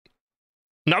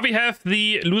Now we have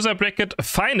the loser bracket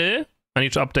final. I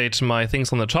need to update my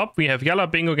things on the top. We have Yalla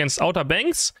Bingo against Outer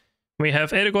Banks. We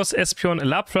have Elgos, Espion,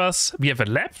 Lapras. We have a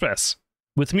Lapras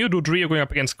with Mew, Dodrio going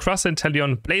up against Cross,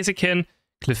 Inteleon, Blaziken,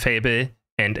 Clefable,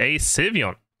 and a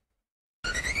Sylveon.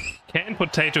 Can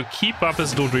Potato keep up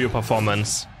his Dodrio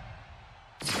performance?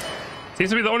 Seems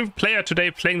to be the only player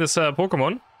today playing this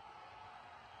Pokemon.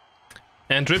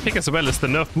 And Drill Pick as well is the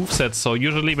nerf moveset, so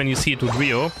usually when you see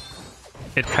Dodrio,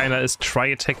 it kinda is Try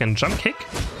Attack and Jump Kick.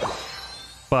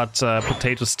 But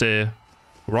Potato still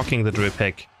rocking the Drill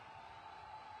Pick.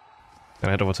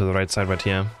 Gonna head over to the right side right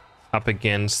here. Up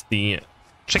against the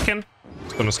Chicken.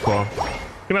 It's gonna score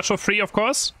pretty much for free, of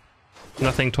course.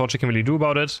 Nothing Torchic can really do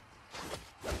about it.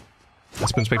 Let's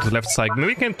spin back to the left side. Maybe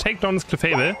we can take down this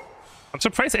Clefable. I'm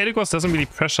surprised Elgos doesn't really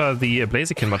pressure the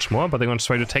Blaziken much more, but they're gonna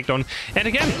try to take down. And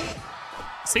again,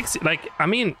 60, like, I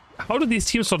mean, how do these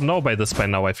teams not know by this by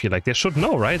now? I feel like they should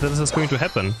know, right? That this is going to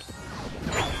happen.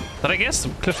 But I guess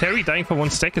Clefairy dying for one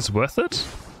stack is worth it.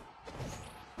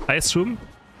 I assume.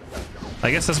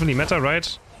 I guess doesn't really matter,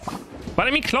 right? But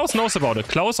I mean, Klaus knows about it.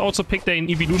 Klaus also picked an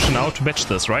evolution out to match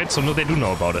this, right? So no, they do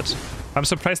know about it. I'm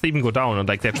surprised they even go down and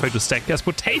like they try to stack. As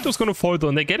Potato's gonna fall though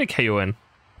and they get a KO in.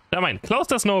 Never mind, Klaus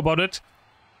does know about it.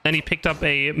 And he picked up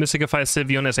a Mysticify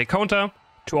Sylveon as a counter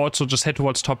to also just head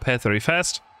towards top path very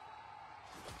fast.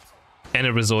 And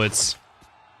it results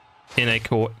in a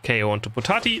KO onto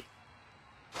Potati.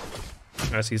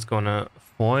 As he's gonna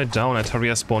fall down.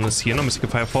 Ataria spawn is here. No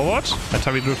Mysticify forward.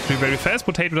 Ataria drew very fast.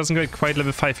 Potato doesn't get quite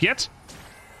level 5 yet.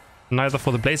 Neither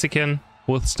for the Blaziken.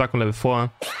 Both stuck on level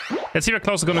 4. Let's see where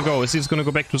Klaus is gonna go. Is he just gonna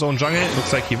go back to his own jungle? It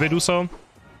looks like he will do so.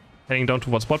 Heading down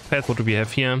towards bot path. What do we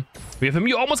have here? We have a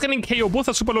Mew almost getting KO. Both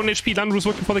are super low in HP. Landru's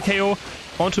looking for the KO.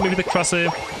 Onto maybe the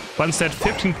Crustle. But instead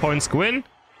 15 points go in.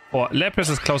 For Lapras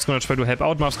is Klaus gonna try to help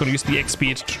out. Marv's gonna use the X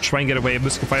speed to try and get away.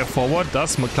 Mystify forward.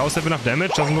 Does Klaus have enough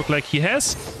damage? Doesn't look like he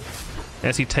has.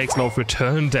 As he takes low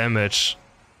return damage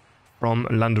from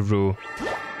Landru.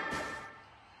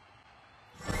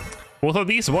 Both of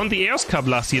these won the Aeos Cup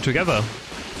last year together.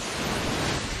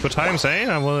 Good times, eh?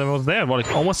 I was there, well,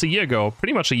 like almost a year ago.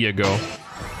 Pretty much a year ago.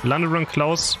 Landru and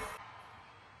Klaus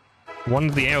won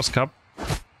the Aeos Cup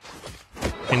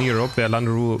in Europe, where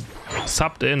Landru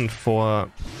subbed in for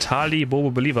Tali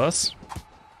Bobo Believers.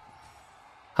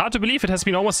 Hard to believe it has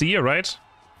been almost a year, right?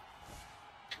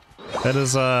 That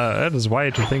is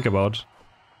wild to think about.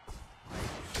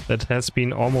 That has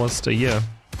been almost a year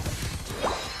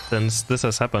since this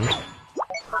has happened.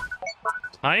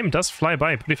 Time does fly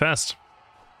by pretty fast.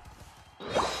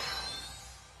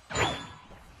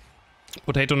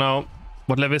 Potato now,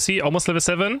 what level is he? Almost level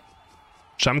 7.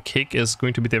 Jump Kick is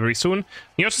going to be there very soon.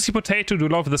 You also see Potato do a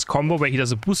lot of this combo where he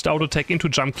does a boost auto attack into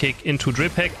Jump Kick into Drill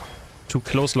Peck to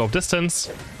close low of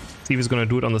distance. See if he's gonna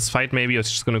do it on this fight maybe, or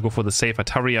he's just gonna go for the safe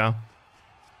Ataria.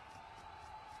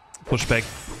 Pushback.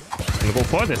 Gonna go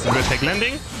for it. There's the Drill Peck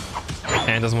landing.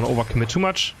 And doesn't want to overcommit too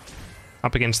much.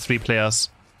 Up against 3 players.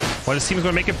 While his team is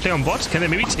gonna make a play on bot. Can they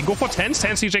maybe go for 10?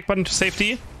 10's eject button to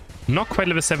safety. Not quite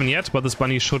level 7 yet, but this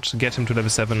bunny should get him to level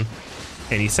 7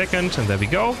 any second. And there we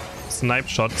go. Snipe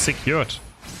shot secured.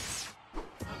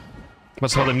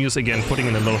 But now the Muse again, putting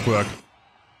in a lot of work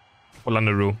for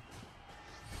Landru.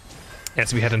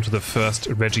 As we head into the first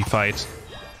Reggie fight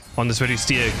on this Reggie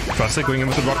Steel. Crustle going in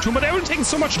with the Rock Tomb, but they're already taking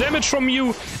so much damage from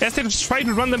Mew as they just try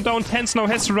to run them down. Tense now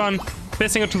has to run.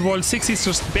 Passing it to the wall. 60's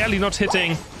just barely not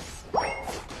hitting.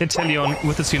 Inteleon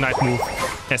with his Unite move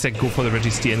as they go for the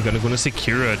Reggie Steel and gonna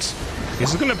secure it.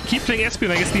 He's gonna keep playing Espion,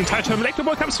 I guess, the entire time. Electro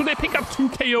Ball comes through, they pick up 2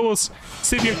 KOs.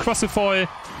 Sylveon Crustle fall.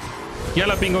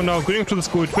 Yalla Bingo now going to the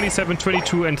school. 27,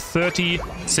 22, and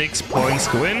 36 points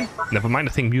go in. Never mind,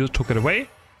 I think Mew took it away.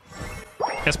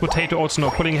 As Potato also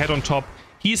now pulling ahead on top.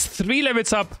 He's 3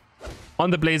 levels up on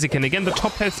the Blaziken. Again, the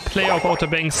top health player of Outer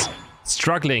Banks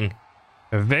struggling.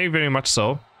 Very, very much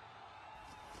so.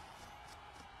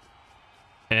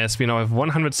 As we now have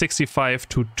 165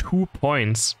 to 2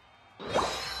 points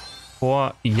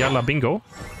for Yalla Bingo.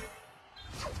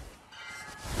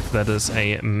 That is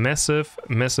a massive,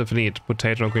 massive lead.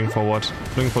 Potato going forward,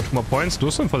 looking for 2 more points.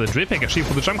 Do something for the Drill Peck, actually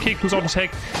for the Jump Kick, lose auto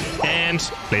attack. And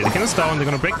Blaziken is down. They're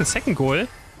going to break the second goal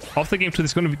of the game.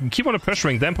 He's going to keep on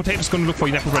pressuring them. Potato's going to look for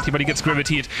Inaperati, but he gets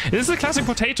gravitated. This is a classic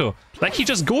Potato. Like, he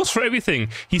just goes for everything.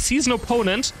 He sees an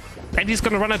opponent, and he's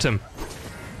going to run at him.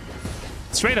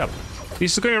 Straight up.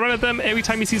 He's just going to run at them every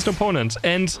time he sees an opponent.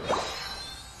 And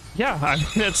yeah, I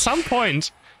mean, at some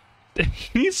point,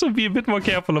 he needs to be a bit more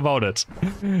careful about it.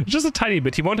 Just a tiny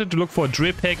bit. He wanted to look for a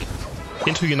Drill Peck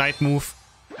into Unite move.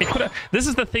 This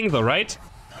is the thing though, right?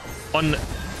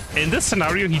 In this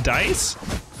scenario, he dies.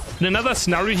 In another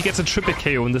scenario, he gets a triple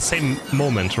KO in the same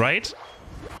moment, right?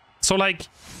 So, like...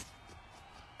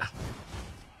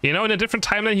 You know, in a different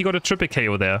timeline, he got a triple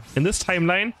KO there. In this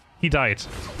timeline, he died.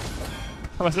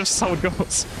 But that's how it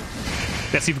goes.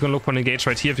 Let's see if we're gonna look for an engage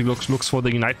right here. If he looks for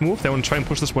the Unite move, they want to try and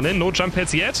push this one in. No jump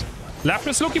heads yet.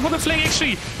 Lapras looking for the flank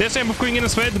actually. There's the move going in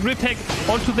as well. The drip pack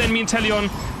onto the enemy Inteleon.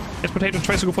 As Potato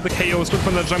tries to go for the KOs. Look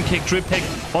for the jump kick. Drip pack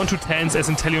onto Tans as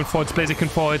Inteleon falls. Blaziken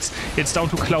falls. It's down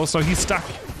to Klaus now. He's stuck.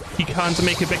 He can't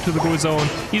make it back to the goal zone.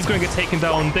 He's going to get taken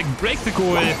down. They break the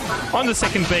goal on the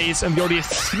second base. And we already have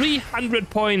 300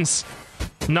 points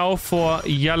now for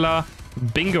Yalla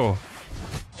Bingo.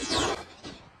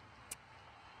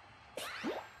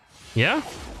 Yeah,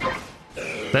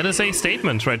 that is a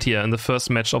statement right here in the first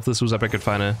match of this loser bracket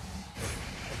final.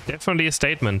 Definitely a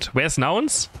statement. Where's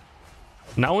Nouns?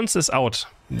 Nouns is out.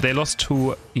 They lost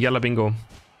to Yalla Bingo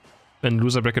in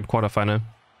loser bracket quarterfinal.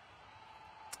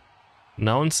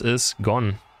 Nouns is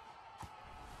gone.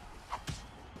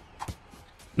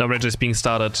 Now Reggie is being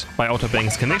started by Outer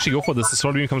Banks. Can they actually go for this? The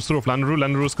Slowly comes through of Landaru.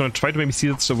 Landaru is going to try to maybe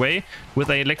seal this away with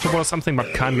a Electro Ball or something,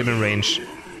 but can't get in range.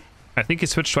 I think he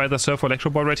switched to either Surf or Electro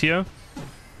Ball right here.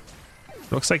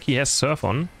 Looks like he has Surf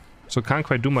on, so can't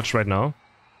quite do much right now.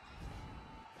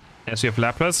 As we have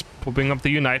Lapras popping up the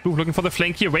Unite move, looking for the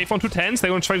flank here. Wave onto Tans. They're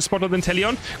going to try to spot out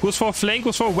Inteleon. Goes for a flank,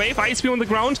 goes for a wave. Ice Beam on the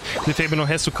ground. Clefable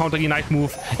has to counter Unite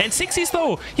move. And 60s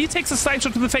though! He takes a side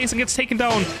shot to the face and gets taken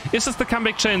down. Is this the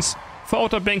comeback chance for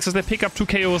Outer Banks as they pick up 2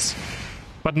 KOs?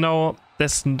 But no,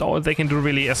 that's all they can do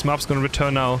really, as Map's going to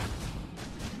return now.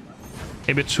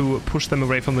 Able to push them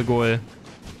away from the goal.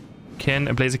 Can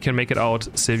Blaziken make it out?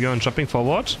 Sylveon jumping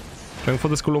forward. Going for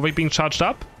this goal over being charged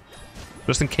up.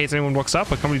 Just in case anyone walks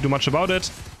up, I can't really do much about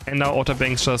it. And now Outer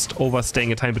Banks just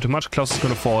overstaying a tiny bit too much. Klaus is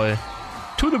going to fall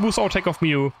to the boost outtake of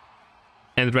Mew.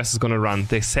 And the rest is going to run.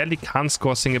 They sadly can't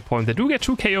score a single point. They do get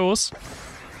 2 KOs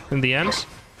in the end.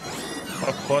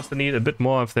 Of course, they need a bit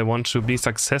more if they want to be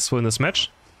successful in this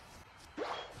match.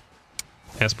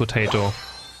 As Potato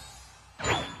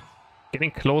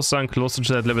getting closer and closer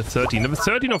to that level 13. Level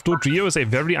 13 of Dodrio is a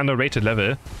very underrated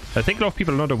level. I think a lot of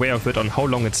people are not aware of it on how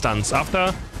long it stuns.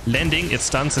 After landing, it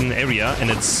stuns in an area,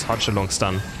 and it's such a long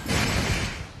stun.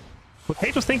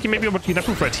 Potato's thinking maybe about Unite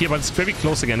move right here, but it's very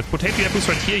close again. If Potato Unite moves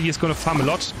right here, he's going to farm a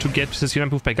lot to get his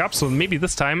Unite move back up, so maybe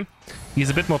this time he's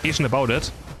a bit more patient about it,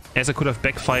 as it could have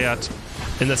backfired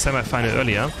in the semi-final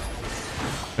earlier.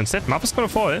 Instead, Muff is going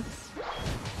to fall.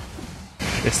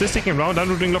 It's still sticking around, doing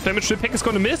a lot of damage. The pick is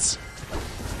going to miss.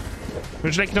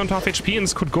 Ridge down to half HP, and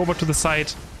this could go over to the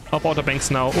side of Outer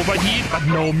Banks now. Overheat, but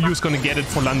no, Mew's going to get it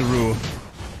for Landaru.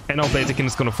 And now Blaziken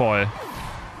is going to fall.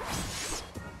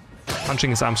 Punching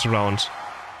his arms around.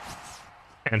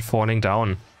 And falling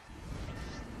down.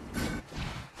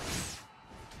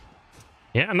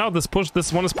 Yeah, now this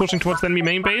one is pushing towards the enemy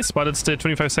main base, but it's still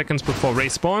 25 seconds before Ray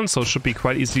spawns, so it should be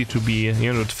quite easy to be,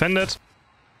 you know, defended.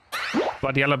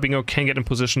 But Yalla Bingo can get in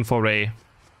position for Ray.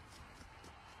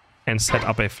 And set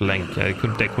up a flank. They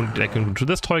could go to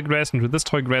this toy grass and to this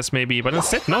toy grass maybe, but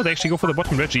instead no, they actually go for the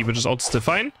bottom Reggie, which is also still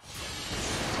fine.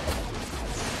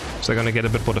 So they're gonna get a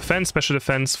bit more defense, special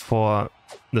defense for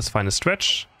this final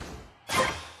stretch.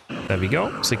 There we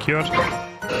go, secured.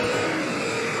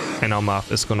 And now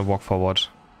Marth is gonna walk forward.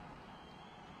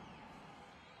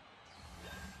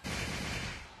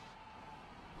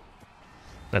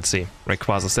 Let's see,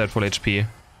 Rayquaza still at full HP.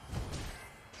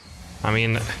 I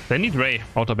mean, they need Ray,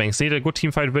 Outer Banks. They need a good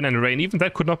teamfight win and Ray, and even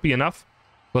that could not be enough.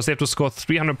 Because they have to score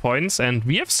 300 points, and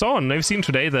we've seen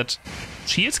today that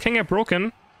shields can get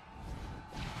broken.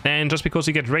 And just because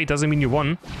you get Ray doesn't mean you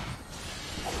won.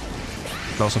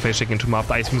 Klaus face shaking into Marth.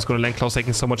 The Ice Beam is going to land. Klaus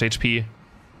taking so much HP.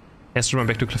 Has to run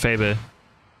back to Clefable.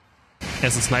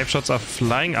 As the snipe shots are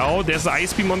flying out, there's the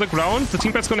Ice Beam on the ground. The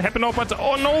team fight's going to happen now, but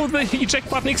oh no, the eject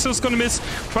button is going to miss.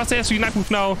 Krusty has to Unite move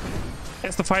now.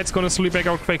 As the fight's going to slowly back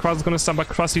out, Rayquaza's going to stun, but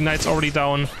Krusty Knight's already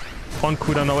down on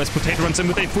cooldown now as Potato runs in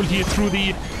with a full heal through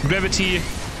the gravity.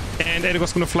 And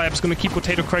Edgar's going to fly up, it's going to keep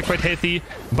Potato quite healthy.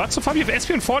 But so far we have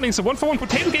Espeon falling, so 1-for-1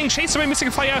 Potato getting chased away, missing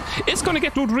a fire. Is going to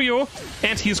get Dodrio,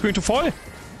 and he is going to fall.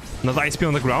 Another Ice Beam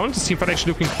on the ground. This team fight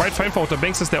actually looking quite fine for Outer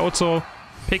Banks as they also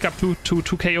pick up two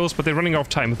KOs, but they're running out of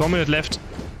time. With 1 minute left,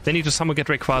 they need to somehow get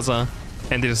Rayquaza,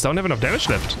 and they just don't have enough damage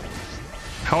left.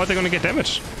 How are they going to get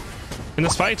damage in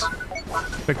this fight?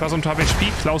 Rayquaza on top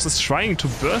HP. Klaus is trying to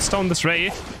burst down this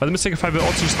Ray, but the Mystical Fire will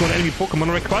also just go on enemy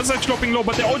Pokemon. Rayquaza is actually dropping low,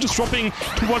 but they're all just dropping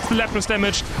towards the Lapras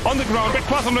damage on the ground.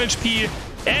 Rayquaza on HP,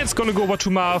 and it's going to go over to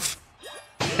Marth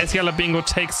as Yalla Bingo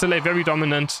takes still a very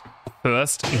dominant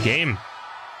first game.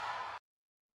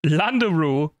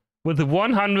 Landaru with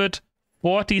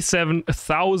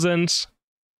 147,000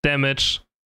 damage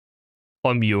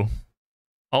on Mew.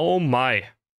 Oh my.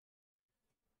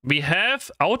 We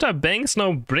have Outer Banks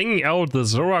now bringing out the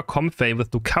Zora Comfey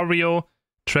with Lucario,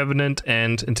 Trevenant,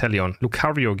 and Inteleon.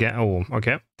 Lucario again. Oh,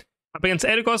 okay. Up against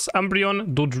Eldegoss,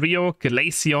 Umbreon, Dodrio,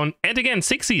 Glaceon, and again,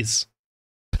 Sixies.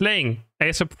 Playing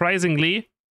a surprisingly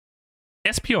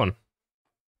Espeon.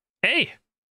 Hey!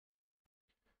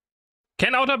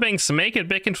 Can Outer Banks make it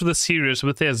back into the series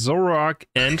with their Zoroark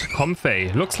and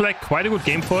Comfey? Looks like quite a good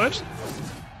game for it.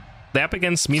 They're up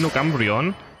against Minok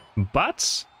Umbreon,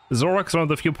 but Zoroark is one of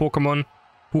the few Pokemon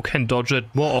who can dodge it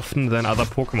more often than other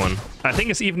Pokemon. I think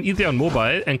it's even easier on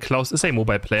mobile, and Klaus is a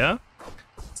mobile player.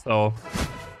 So,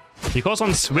 because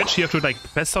on Switch you have to like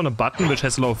press down a button which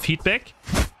has a lot of feedback,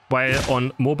 while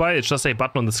on mobile it's just a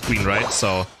button on the screen, right?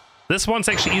 So, this one's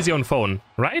actually easy on phone,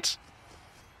 right?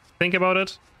 Think about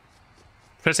it.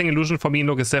 Pressing Illusion for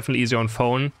Minok is definitely easier on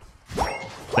phone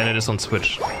than it is on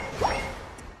Switch.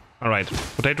 Alright,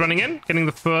 Potato running in, getting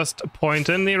the first point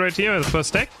in there right here, the first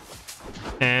stack.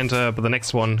 And but the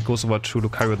next one goes over to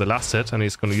Lucario the last hit, and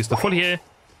he's going to use the full heal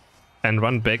and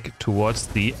run back towards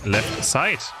the left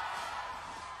side.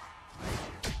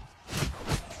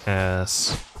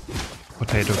 As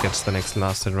Potato gets the next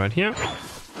last hit right here.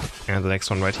 And the next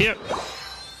one right here.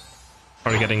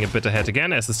 Already getting a bit ahead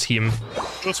again as his team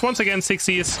just once again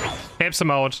 60s, helps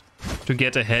him out to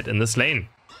get ahead in this lane.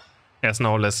 As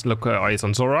now let's look eyes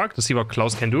on Zoroark to see what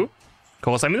Klaus can do.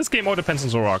 Because I mean this game all depends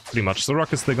on Zoroark pretty much.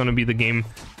 Zoroark is still going to be the game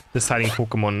deciding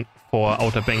Pokemon for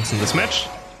Outer Banks in this match.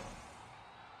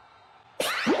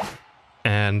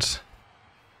 And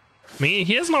I mean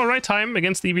he has an alright time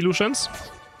against the evolutions.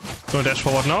 Going to dash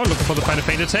forward now, looking for the final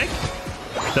feint attack.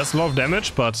 Does a lot of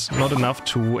damage, but not enough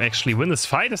to actually win this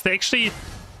fight, as they actually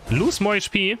lose more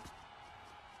HP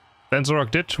than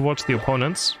Zoroark did towards the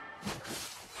opponents.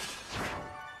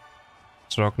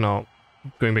 Zoroark now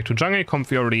going back to jungle,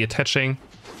 Comfey already attaching.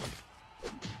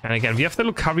 And again, we have the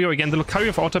Lucario, again, the Lucario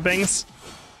of Outer Banks.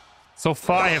 So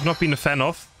far, I have not been a fan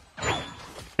of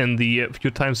in the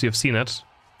few times we have seen it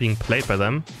being played by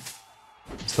them.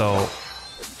 So,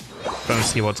 gonna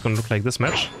see what it's gonna look like this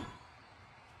match.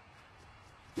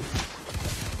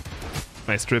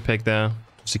 Nice drip pack there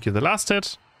to secure the last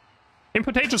hit. In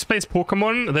Potatoes plays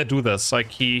Pokemon that do this. Like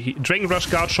he Dragon Rush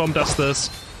Garchomp does this,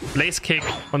 Blaze Kick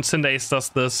on Cinderace does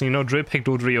this, you know, Drip Pack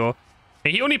Dodrio.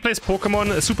 And he only plays Pokemon,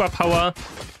 Superpower.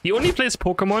 He only plays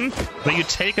Pokemon where you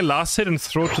take a last hit and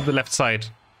throw it to the left side.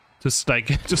 Just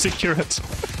like to secure it.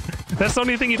 That's the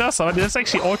only thing he does. I mean, that's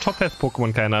actually all top path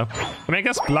Pokemon kinda. I mean I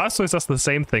guess Blastoise does the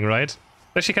same thing, right? It's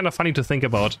actually kinda funny to think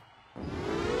about.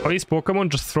 All these Pokemon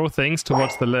just throw things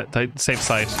towards the safe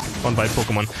side on by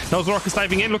Pokemon. Now Zoroark is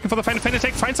diving in, looking for the final feint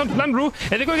attack, finds out Blandru,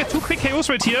 and they're going to get 2 quick KOs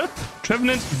right here.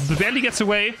 Trevenant barely gets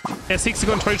away, as Sixty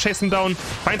going to try to chase him down,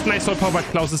 finds a nice sword power, but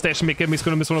Klaus is dashing back him. He's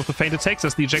going to miss one of the feint attacks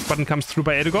as the eject button comes through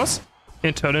by Eldegoss.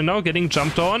 Internal now, getting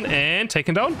jumped on and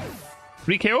taken down.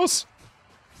 3 KOs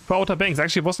for Outer Banks.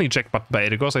 Actually, it wasn't eject button by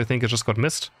Eldegoss, I think it just got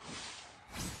missed.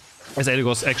 As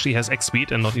Eldegoss actually has X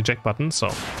speed and not eject button, so...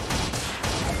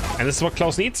 And this is what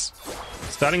Klaus needs.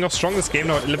 Starting off strong this game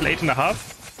now at level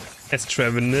 8.5. As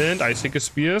Trevenant, Ice Kicker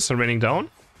Spears are raining down.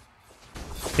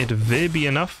 It will be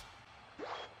enough.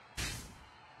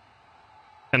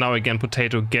 And now again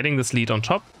Potato getting this lead on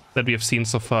top that we have seen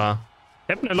so far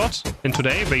happen a lot in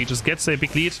today, where he just gets a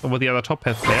big lead over the other top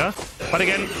path player. But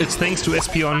again, it's thanks to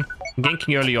Espeon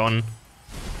ganking early on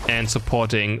and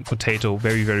supporting Potato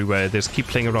very, very well. They just keep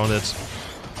playing around it.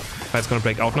 Fight's gonna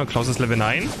break out now. Klaus is level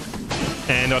 9.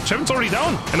 And Trevenant's already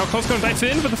down. And now Klaus is gonna dive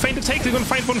in with a feint attack. They're gonna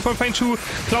find one for feint 2.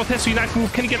 Klaus has to unite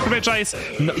move. Can he get the Reg Eyes?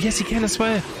 No, yes, he can as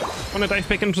well. Wanna dive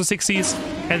back into 60s.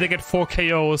 And they get 4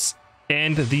 KOs.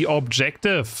 And the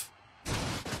objective.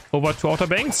 Over to Outer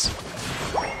Banks.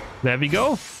 There we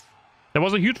go. There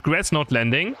was a huge grass knot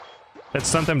landing. That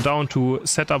stunned them down to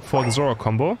set up for the Zoroark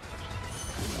combo.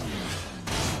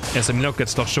 As the Minok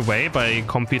gets dodged away by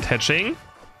Comfey attaching.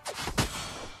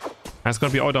 And it's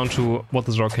gonna be all down to what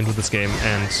the Zoroark can do this game,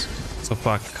 and so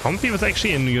far Comfey was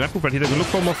actually in Unite Move, but he's gonna look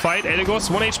for more fight.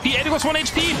 Eldegoss 1 HP, Eldegoss 1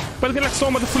 HP! But the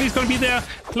Storm, the Fully is gonna be there.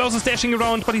 Klaus is dashing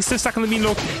around, but he's still stuck on the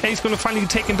Minok, and he's gonna finally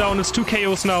take him down. It's 2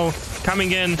 KOs now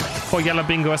coming in for Yalla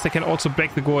Bingo, as they can also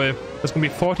break the goal. There's gonna be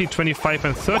 40, 25,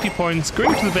 and 30 points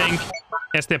going to the bank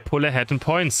as they pull ahead in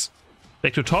points.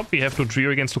 Back to top, we have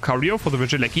Dodrio against Lucario for the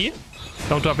Regieleki.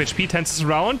 Down to up HP, tenses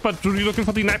around, but Dodrio looking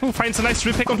for the Night Move, finds a nice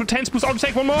drip pack onto Tense, boost auto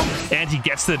attack one more, and he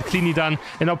gets it, cleanly done.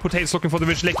 And now Potato's looking for the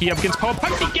Regieleki up against Power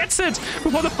Punch, he gets it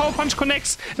before the Power Punch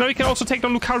connects. Now he can also take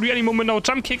down Lucario any moment now,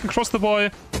 jump kick across the wall.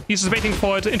 He's just waiting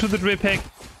for it, into the drip pack.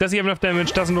 Does he have enough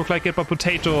damage? Doesn't look like it, but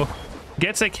Potato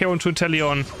gets a KO into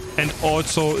Inteleon, and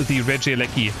also the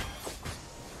Regieleki.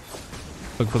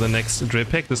 Look for the next drill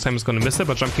pack. This time it's gonna miss it,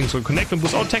 but Jump King's gonna connect and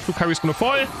boost out tech. Lucario's gonna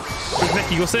fall.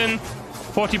 Lucky goes in.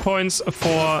 40 points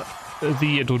for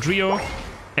the Dodrio,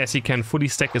 as he can fully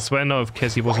stack as well now, in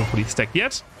case he wasn't fully stacked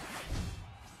yet.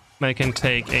 I can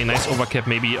take a nice overcap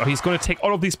maybe. Oh, he's gonna take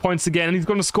all of these points again, and he's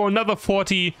gonna score another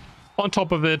 40 on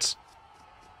top of it.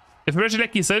 If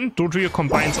Regilecki's in, Dodrio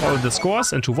combines all the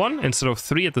scores into one instead of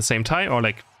 3 at the same time, or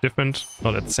like different,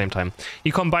 not at the same time. He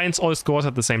combines all scores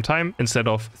at the same time instead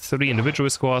of 3 individual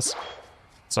scores.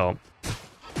 So,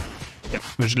 yeah,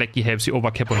 Regilecki helps you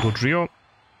overcap on Dodrio.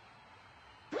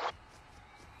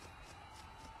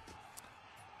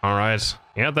 Alright,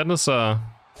 yeah, that is a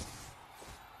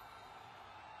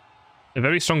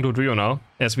very strong Dodrio now,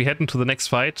 as we head into the next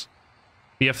fight.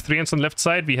 We have 3 ants on the left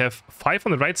side, we have 5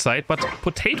 on the right side, but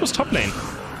Potato's top lane.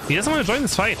 He doesn't want to join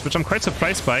this fight, which I'm quite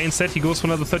surprised by. Instead, he goes for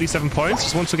another 37 points,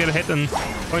 just wants to get ahead and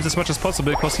points as much as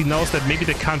possible, because he knows that maybe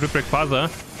they can't rip Rayquaza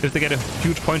if they get a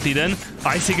huge point lead in.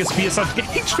 Icing Spear is not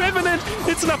getting Trevenant!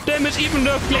 It's enough damage, even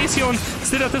Nerf Glaceon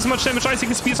still has this much damage.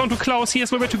 Icing Spear is onto Klaus, he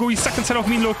has nowhere to go, he's stuck inside of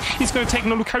Minlo. He's gonna take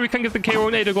no Lucario, can get the KO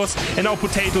on Eldegoss, and now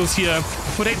Potato's here.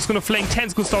 Potato's gonna flank,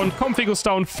 Tens goes down, Comfy goes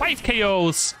down, 5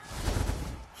 KOs!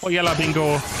 For Yalla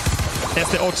Bingo,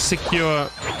 as they ought to secure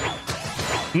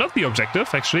not the objective,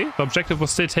 actually. The objective was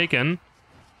still taken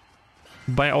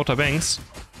by Outer Banks.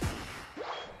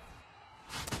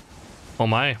 Oh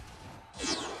my.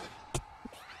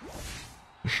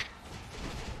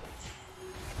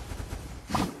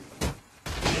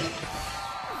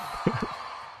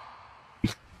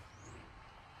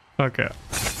 Okay.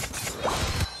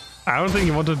 I don't think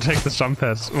he wanted to take the jump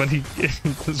pad when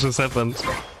this just happened.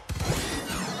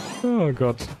 Oh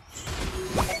god.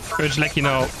 Regilecki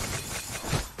now.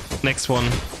 Next one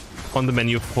on the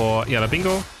menu for Yalla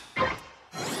Bingo.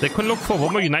 They can look for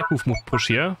one more Unite move push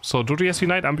here. So Dodrio has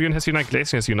Unite, Umbreon has Unite,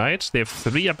 Glaceon has Unite. They have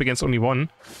 3 up against only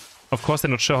 1. Of course, they're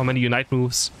not sure how many Unite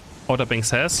moves Outer Banks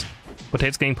has.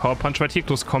 Potato's getting Power Punch right here.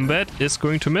 Close combat is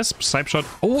going to miss. Snipe Shot.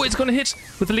 Oh, it's going to hit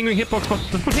with the lingering hitbox. But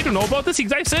does Potato know about this? He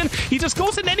dives in. He just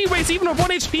goes in anyways, even on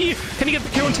 1 HP. Can he get the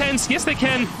kill on 10s? Yes, they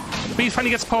can. But he finally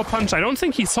gets Power Punch. I don't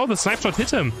think he saw the Snipe Shot hit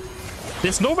him.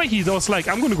 There's no way he was like,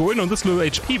 I'm going to go in on this little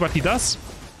HP, but he does.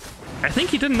 I think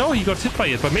he didn't know he got hit by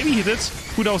it, but maybe he did.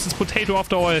 Who knows? It's Potato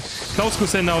after all. Klaus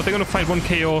goes in now. They're going to find 1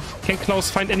 KO. Can Klaus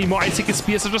find any more Icicle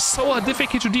Spears? They're just so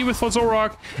difficult to deal with for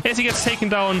Zoroark as he gets taken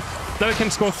down. Now he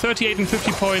can score 38 and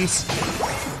 50 points.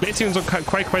 Glaceon's are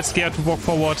quite scared to walk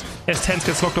forward as Tens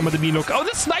gets locked on by the Milook. Oh,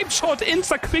 the Snipe Shot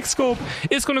Insta Quickscope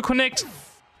is going to connect.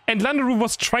 And Landaru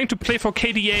was trying to play for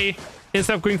KDA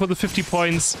instead of going for the 50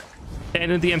 points. And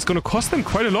in the end, it's going to cost them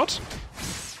quite a lot.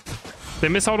 They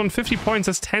miss out on 50 points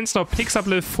as Tens now picks up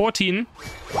level 14.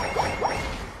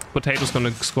 Potato's going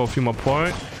to score a few more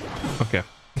points. Okay.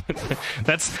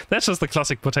 that's just the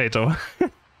classic Potato.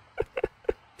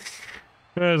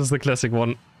 That is the classic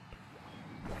one.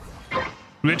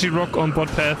 Regirock on bot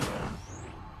path.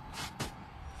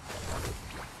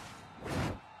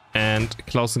 And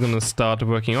Klaus is going to start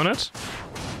working on it.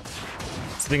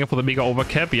 Sitting up for the mega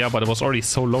overcap, yeah, but it was already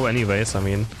so low anyways, I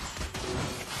mean.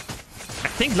 I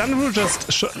think Landaru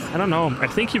just... I don't know, I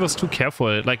think he was too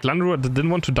careful. Like, Landaru didn't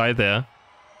want to die there.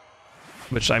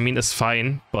 Which, I mean, is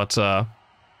fine, but... I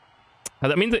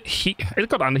mean,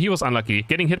 he was unlucky.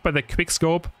 Getting hit by the quick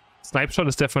scope, Snipe Shot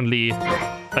is definitely...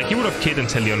 Like, he would have killed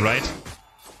Inteleon, right?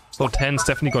 So Tens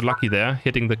definitely got lucky there,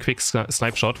 hitting the quick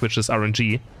Snipe Shot, which is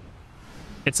RNG.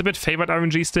 It's a bit favored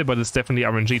RNG still, but it's definitely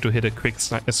RNG to hit a quick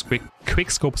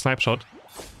scope Snipe Shot.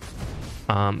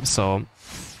 So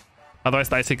otherwise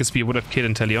the Icicle Spear would have killed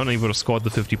Inteleon and he would have scored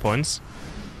the 50 points.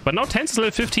 But now Tens is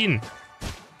level 15.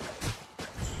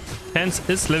 Tens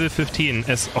is level 15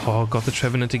 as... Oh god, the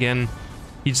Trevenant again.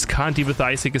 He just can't deal with the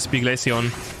Icicle Spear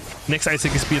Glaceon. Next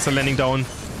Icicle Spears are landing down.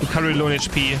 Lucario low on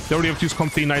HP. They already have to use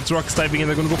Comfy Knight. Zoroark's diving in.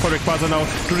 They're going to go for Rayquaza now.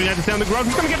 Dodrio is there on the ground.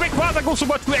 Who's going to get Rayquaza? Goes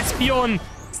over to Espeon.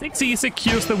 6E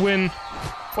secures the win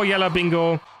for Yalla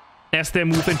Bingo as they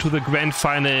move into the grand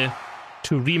final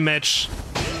to rematch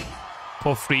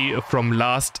for free from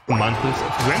last month's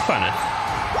grand final.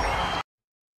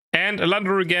 And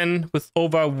Landaru again with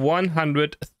over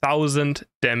 100,000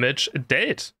 damage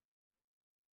dealt.